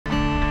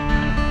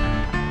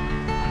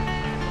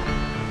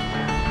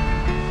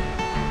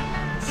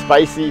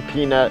Spicy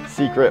Peanut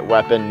Secret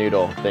Weapon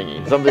Noodle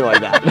thingy, something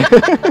like that.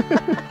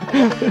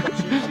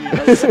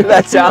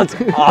 That sounds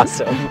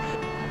awesome.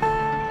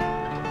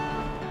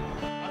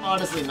 I'm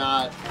honestly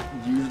not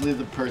usually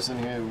the person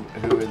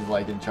who is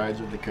like in charge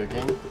of the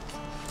cooking,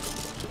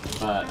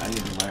 but I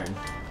need to learn.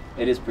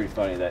 It is pretty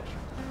funny that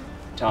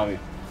Tommy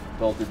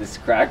bolted this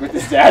crack with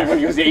his dad when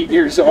he was 8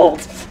 years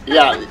old.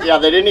 Yeah,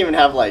 they didn't even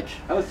have like.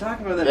 I was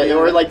talking about that. They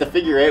were like the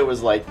figure eight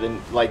was like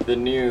the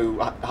new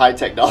high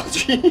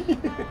technology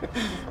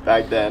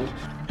back then.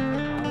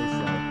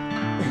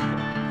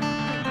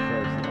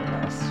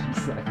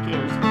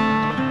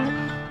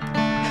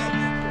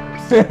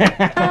 Still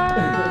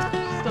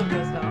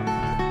gonna stop.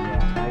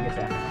 Yeah, I get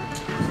that.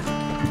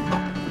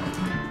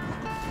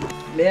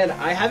 Man,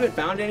 I haven't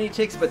found any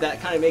ticks, but that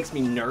kind of makes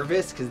me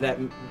nervous because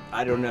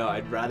I don't know.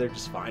 I'd rather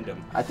just find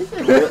them. I think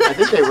they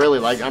really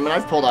like. I mean,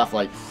 I've pulled off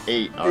like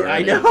 8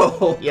 already. I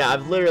know. Yeah,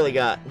 I've literally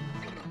got,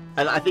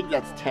 and I think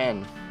that's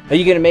 10. Are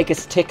you gonna make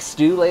us tick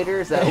stew later?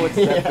 Is that what's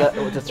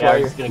that's why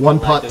you're one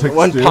pot tick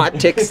one stew. pot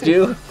tick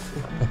stew?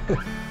 I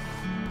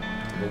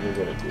think we're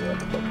gonna do that.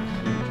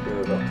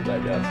 Go up to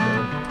that gas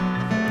stove.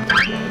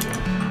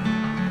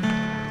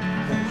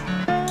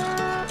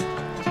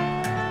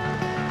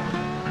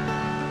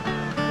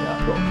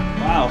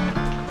 Wow.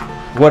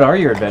 What are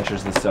your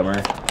adventures this summer?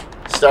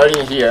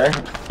 Starting here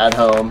at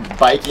home,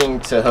 biking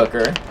to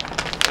Hooker.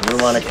 We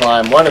want to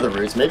climb one of the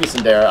routes, maybe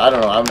Sendera. I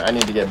don't know. I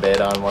need to get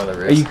bait on one of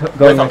the routes. Are you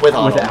going with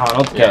Arnold? With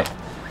Arnold? Okay.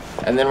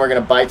 Yeah. And then we're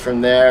gonna bike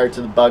from there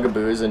to the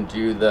Bugaboos and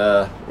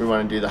we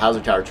want to do the Hauser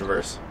Tower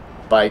Traverse.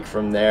 Bike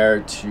from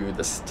there to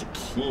the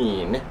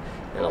Stikine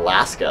in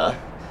Alaska,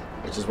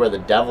 which is where the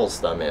Devil's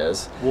Thumb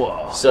is.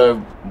 Whoa.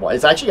 So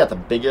it's actually got the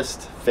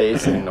biggest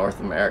face in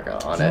North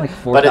America on it. Like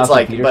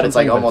but it's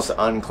like almost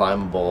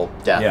unclimbable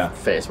death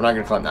face. We're not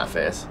gonna climb that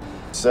face.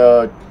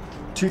 So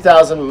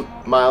 2,000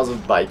 miles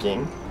of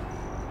biking,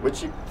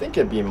 which you think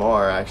it'd be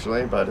more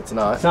actually, but it's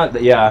not. It's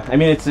not. Yeah. I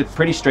mean, it's a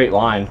pretty straight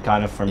line,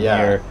 kind of from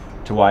here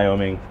to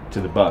Wyoming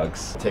to the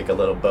Bugs. Take a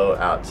little boat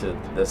out to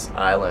this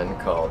island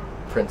called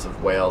Prince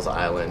of Wales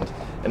Island,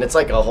 and it's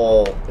like a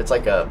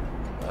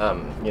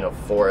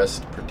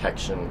forest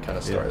protection kind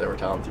of story that we're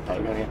telling through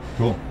Patagonia.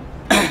 Cool.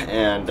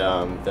 And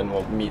then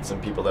we'll meet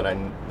some people that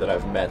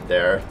I've met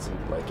there, some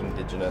like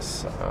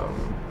indigenous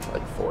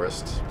like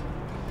forest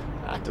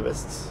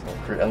activists,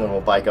 and then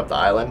we'll bike up the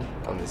island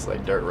on these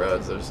like dirt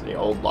roads. There's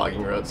old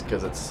logging roads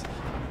because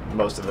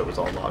most of it was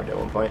all logged at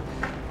one point.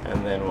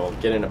 And then we'll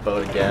get in a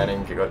boat again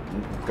and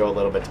go a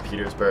little bit to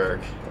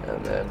Petersburg,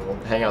 and then we'll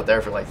hang out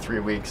there for like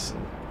 3 weeks,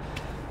 and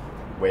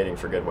waiting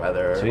for good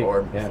weather. Sweet.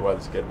 Or if the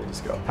weather's good, we'll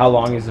just go. How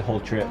long is the whole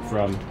trip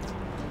from?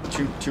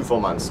 Two full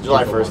months,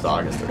 July 1st to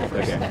August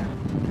 31st. Okay.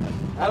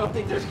 I don't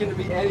think there's going to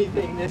be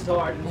anything this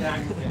hard in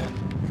Pakistan.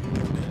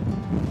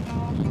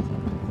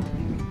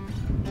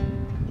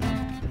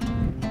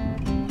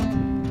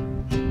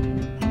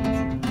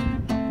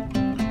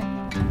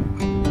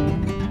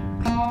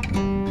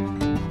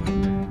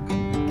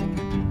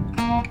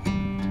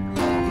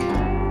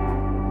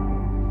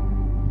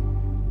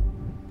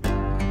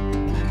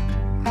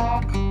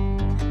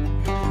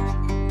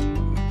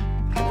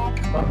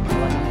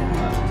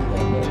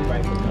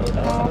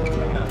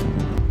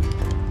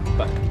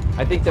 But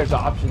I think there's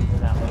options in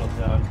that little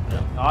zone. The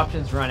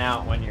options run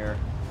out when you're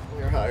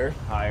higher.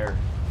 higher.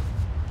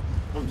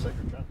 I'm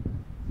second drop.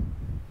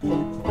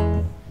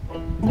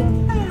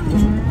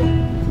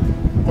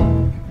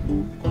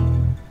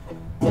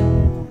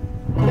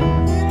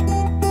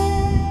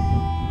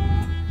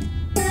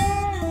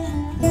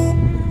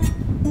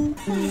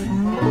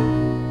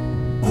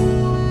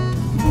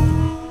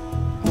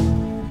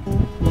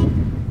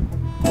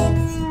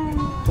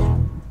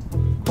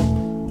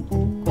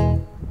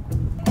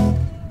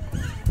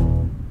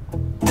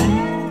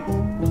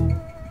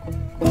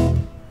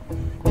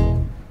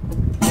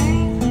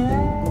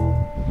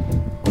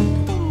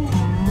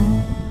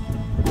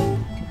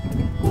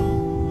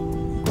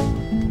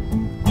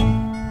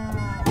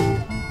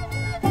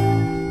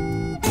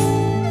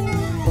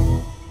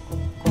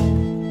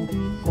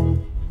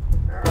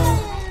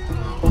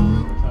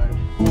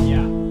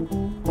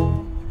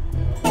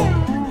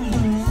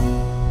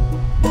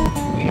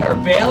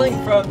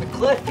 Bailing from the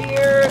cliff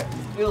here.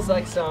 Feels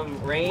like some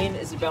rain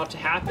is about to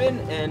happen,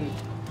 and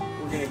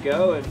we're gonna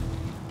go, and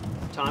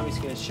Tommy's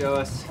gonna show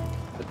us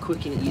a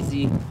quick and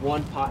easy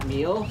one-pot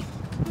meal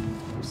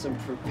with some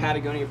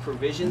Patagonia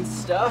provisions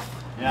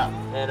stuff. Yeah.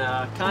 And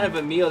kind of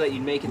a meal that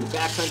you'd make in the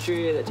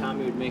backcountry that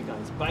Tommy would make on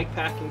his bike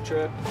packing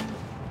trip.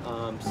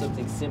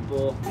 Something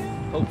simple,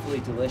 hopefully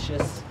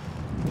delicious,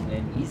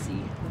 and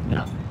easy.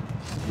 Yeah.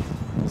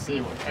 We'll see.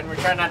 And we're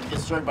trying not to get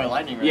struck by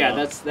lightning right Yeah, now.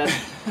 that's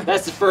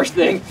the first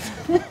thing.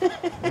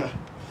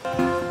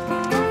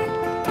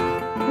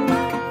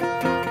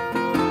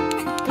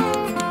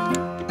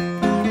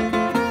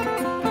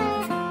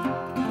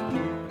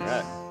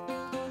 Alright.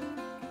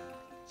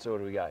 So what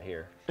do we got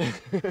here?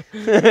 we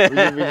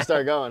can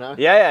start going, huh?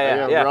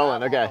 Yeah.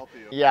 Rolling, okay.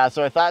 Yeah,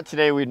 so I thought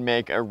today we'd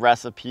make a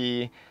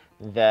recipe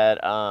that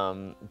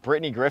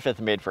Brittany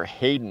Griffith made for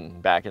Hayden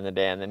back in the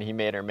day, and then he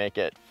made her make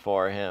it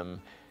for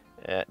him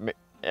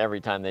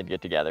every time they'd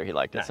get together. He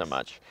liked it so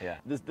much. Yeah.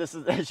 This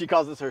is she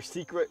calls this her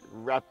secret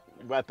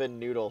weapon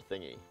noodle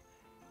thingy.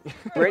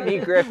 Brittany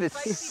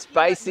Griffith's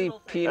spicy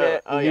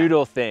peanut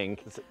noodle thing.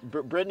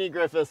 Brittany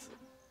Griffith's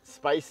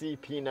spicy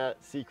peanut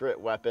secret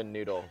weapon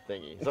noodle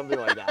thingy, something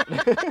like that.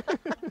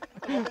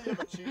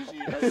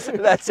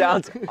 That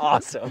sounds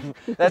awesome.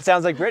 That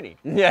sounds like Brittany.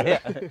 Yeah.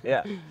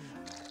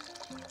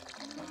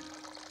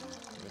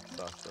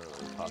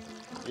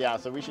 Yeah,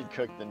 so we should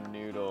cook the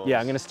noodles. Yeah,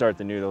 I'm gonna start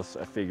the noodles,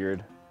 I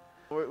figured.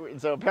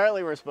 So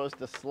apparently we're supposed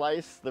to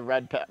slice the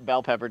red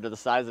bell pepper to the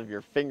size of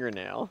your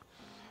fingernail,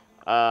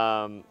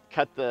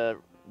 cut the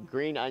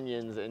green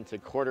onions into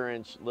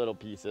 1/4-inch little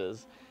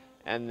pieces,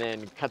 and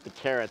then cut the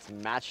carrots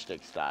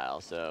matchstick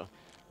style. So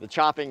the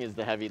chopping is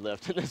the heavy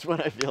lift in this one,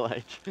 I feel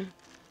like.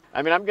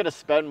 I mean, I'm gonna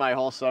spend my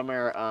whole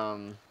summer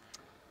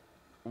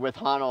with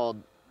Honnold,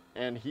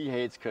 and he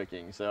hates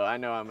cooking, so I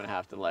know I'm gonna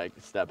have to like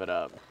step it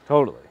up.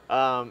 Totally.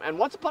 And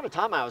once upon a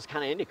time, I was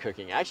kind of into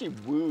cooking. I actually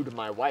wooed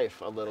my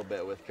wife a little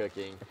bit with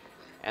cooking,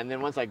 and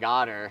then once I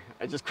got her,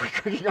 I just quit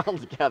cooking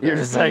altogether. You're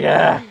just like,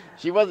 ah.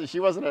 She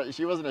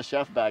wasn't a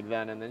chef back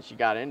then, and then she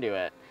got into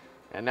it,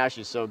 and now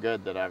she's so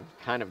good that I've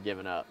kind of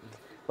given up.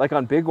 Like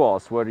on Big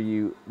Walls, what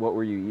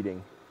were you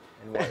eating?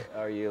 And what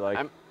are you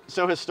like?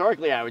 So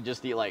historically, I would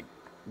just eat like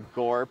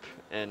gorp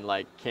and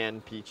like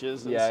canned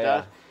peaches and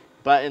stuff. Yeah.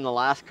 But in the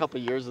last couple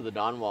of years of the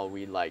Dawn Wall,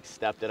 we like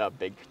stepped it up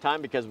big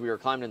time because we were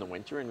climbing in the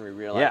winter, and we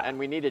realized, and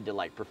we needed to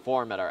like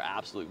perform at our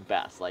absolute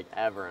best, like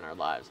ever in our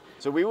lives.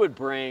 So we would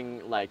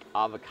bring like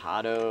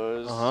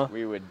avocados,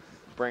 we would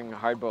bring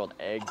hard-boiled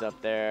eggs up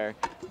there,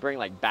 bring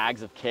like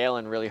bags of kale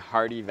and really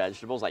hearty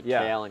vegetables like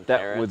kale and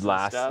carrots would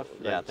last, and stuff.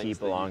 like, Yeah, things keep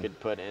that along. you could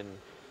put in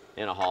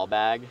a haul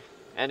bag.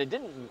 And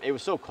it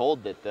was so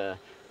cold that the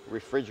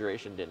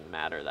refrigeration didn't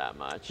matter that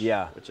much.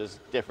 Yeah. Which is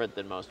different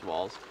than most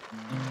walls.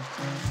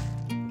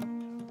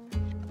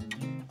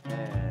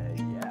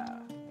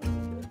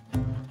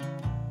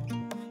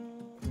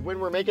 When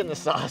we're making the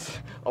sauce,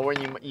 or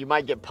when you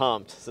might get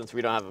pumped since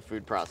we don't have a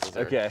food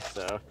processor. Okay.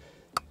 So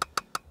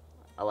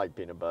I like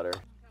peanut butter.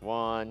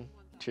 1,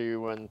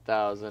 2,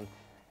 1,000,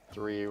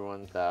 3,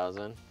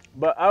 1,000.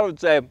 But I would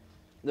say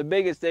the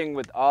biggest thing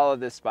with all of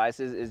this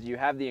spices is you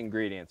have the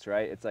ingredients,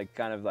 right? It's like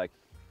kind of like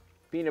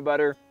peanut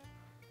butter,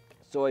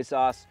 soy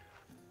sauce.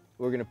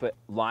 We're gonna put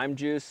lime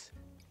juice,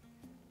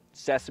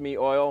 sesame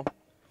oil,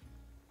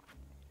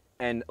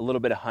 and a little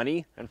bit of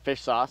honey. And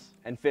fish sauce.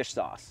 And fish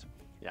sauce.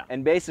 Yeah.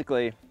 And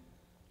basically,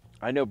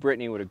 I know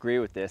Brittany would agree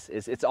with this,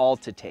 is it's all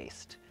to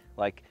taste.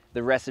 Like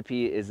the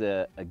recipe is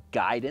a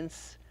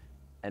guidance,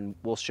 and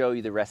we'll show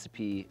you the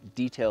recipe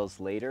details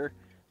later,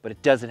 but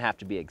it doesn't have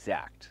to be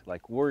exact.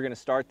 Like we're gonna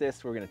start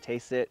this, we're gonna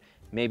taste it,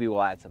 maybe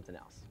we'll add something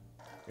else.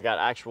 We got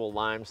actual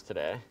limes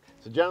today.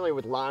 So generally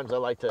with limes, I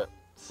like to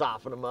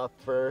soften them up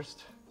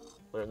first.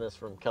 Learned this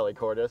from Kelly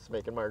Cordes,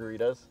 making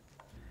margaritas.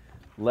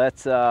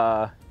 Let's,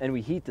 and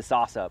we heat the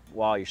sauce up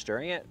while you're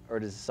stirring it, or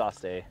does the sauce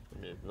stay?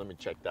 Let me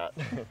check that.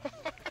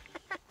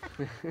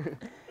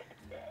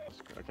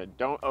 Okay,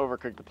 don't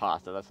overcook the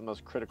pasta. That's the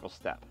most critical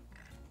step.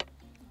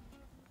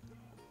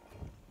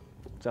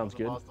 Sounds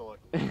good. How's the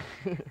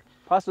pasta look?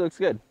 Pasta looks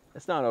good.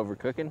 It's not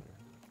overcooking.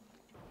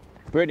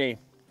 Brittany.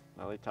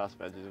 I like tossed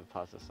veggies with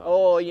pasta sauce.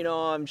 Oh, you know,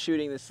 I'm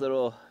shooting this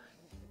little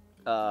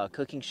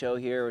cooking show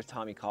here with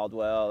Tommy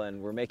Caldwell,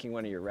 and we're making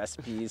one of your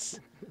recipes.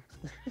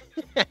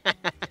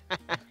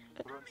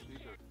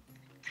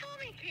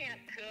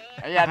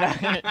 Yeah,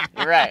 no,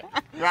 you're right.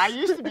 I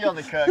used to be able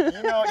to cook.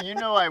 You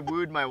know, I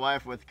wooed my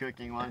wife with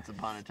cooking once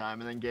upon a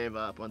time, and then gave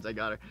up once I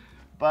got her.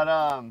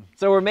 But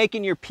So we're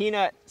making your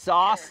peanut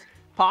sauce,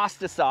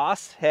 pasta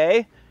sauce.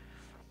 Hey.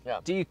 Yeah.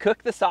 Do you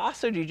cook the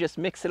sauce, or do you just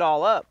mix it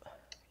all up?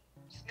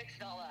 Just mix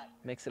it all up.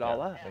 Mix it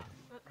all up. Yeah.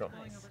 Cool.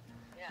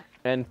 Yeah.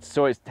 And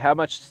so, how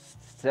much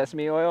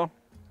sesame oil?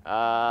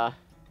 Where's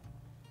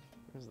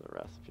the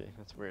recipe?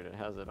 That's weird. It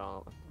has it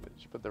all. You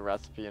should put the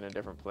recipe in a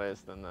different place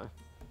than the.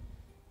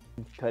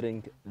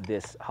 Cutting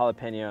this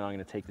jalapeno, and I'm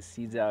gonna take the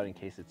seeds out in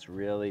case it's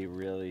really,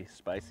 really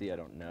spicy. I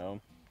don't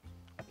know.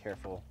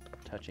 Careful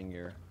touching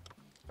your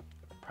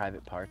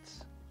private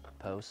parts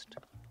post,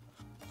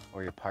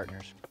 or your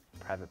partner's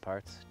private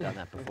parts. Done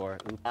that before.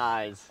 Oops.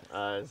 Eyes,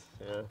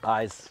 yeah.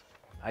 Eyes.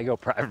 I go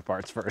private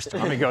parts first.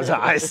 Tommy goes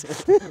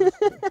eyes.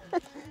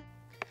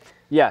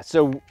 Yeah,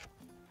 so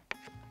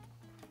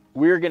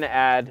we're gonna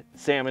add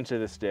salmon to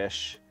this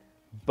dish,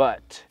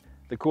 but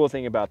the cool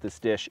thing about this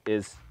dish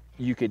is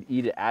you could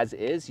eat it as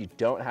is. You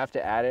don't have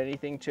to add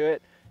anything to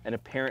it. And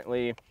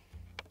apparently,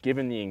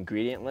 given the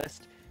ingredient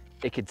list,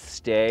 it could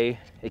stay,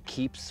 it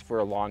keeps for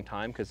a long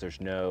time because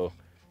there's no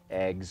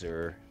eggs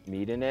or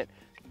meat in it.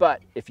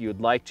 But if you would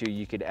like to,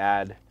 you could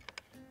add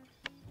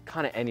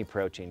kind of any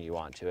protein you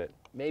want to it.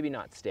 Maybe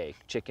not steak,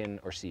 chicken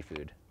or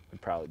seafood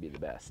would probably be the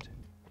best.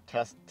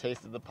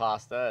 Tasted the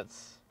pasta.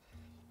 It's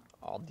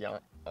al dente.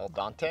 El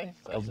dente.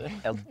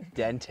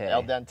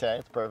 El dente.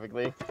 It's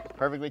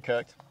perfectly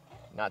cooked.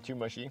 Not too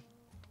mushy.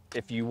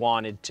 if you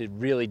wanted to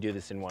really do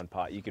this in one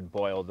pot, you could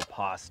boil the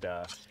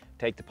pasta,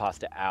 take the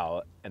pasta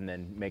out, and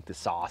then make the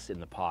sauce in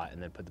the pot,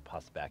 and then put the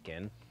pasta back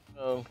in.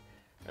 So,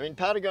 I mean,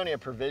 Patagonia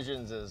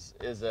Provisions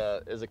is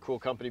a cool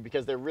company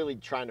because they're really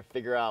trying to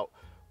figure out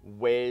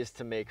ways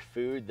to make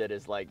food that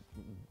is like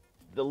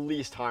the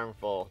least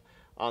harmful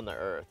on the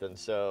earth. And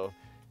so,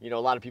 you know, a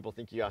lot of people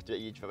think you have to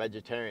eat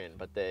vegetarian,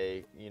 but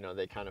they, you know,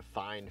 they kind of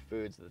find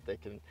foods that they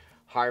can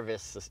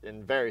harvest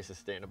in very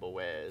sustainable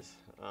ways.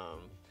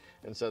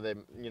 And so they,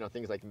 you know,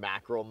 things like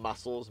mackerel,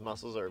 mussels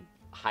are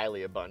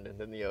highly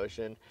abundant in the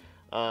ocean.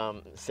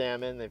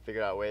 Salmon, they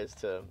figured out ways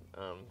to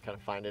kind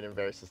of find it in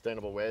very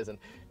sustainable ways.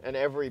 And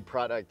every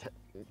product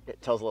it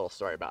tells a little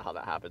story about how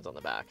that happens on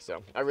the back.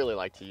 So I really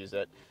like to use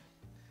it.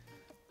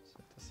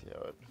 To see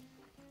how it...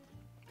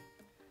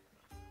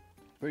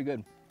 Pretty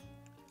good.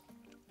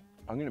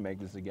 I'm gonna make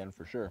this again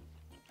for sure.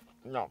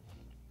 No.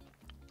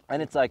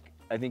 And it's like,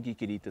 I think you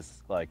could eat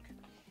this like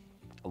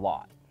a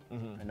lot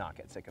and not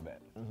get sick of it.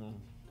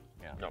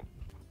 Yeah. No.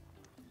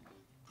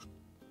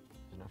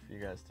 Enough for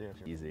you guys too.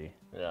 Easy.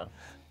 Yeah.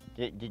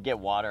 You get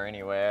water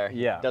anywhere.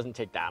 Yeah. It doesn't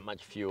take that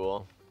much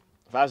fuel.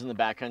 If I was in the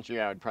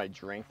backcountry, I would probably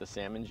drink the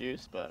salmon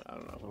juice, but I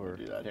don't know if we'll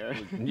do that here.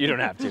 You don't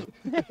have to.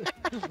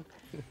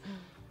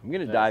 I'm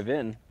gonna dive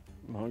in.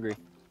 I'm hungry.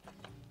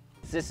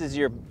 This is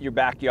your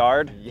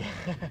backyard. Yeah.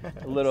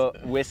 A little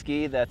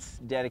whiskey that's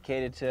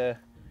dedicated to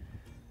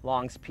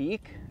Long's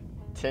Peak.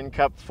 Tin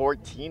Cup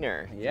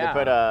 14er.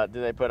 Yeah.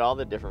 Do they put all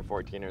the different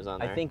 14ers on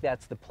there? I think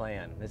that's the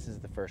plan. This is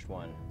the first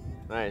one.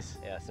 Nice.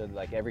 Yeah, so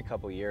like every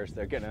couple years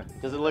they're gonna.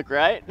 Does it look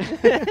right?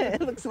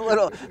 It looks a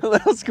little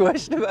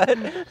squished, but.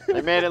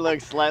 They made it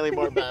look slightly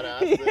more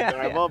badass than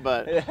normal,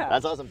 but yeah.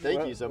 that's awesome.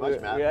 Thank you so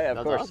much, Matt. Yeah, of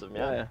that's course. Awesome.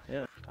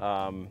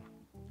 Yeah.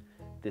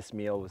 This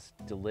meal was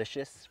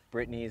delicious.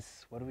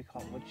 Brittany's, what did you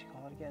call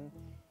it again?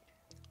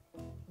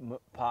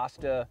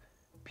 Pasta,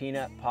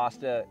 peanut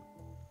pasta.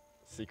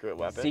 Secret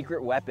weapon.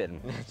 Secret weapon.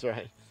 That's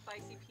right.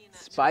 Spicy peanut.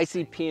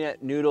 Spicy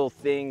peanut noodle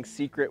thing,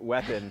 secret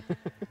weapon.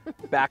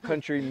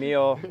 Backcountry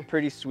meal,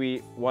 pretty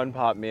sweet, one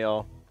pot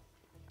meal.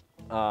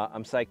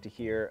 I'm psyched to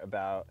hear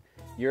about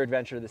your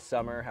adventure this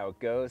summer, how it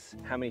goes,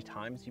 how many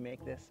times you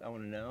make this, I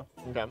want to know.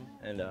 Okay.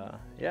 And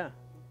yeah.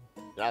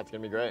 Yeah, it's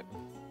gonna be great.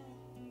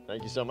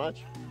 Thank you so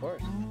much. Of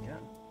course, yeah.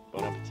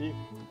 Bon appetit.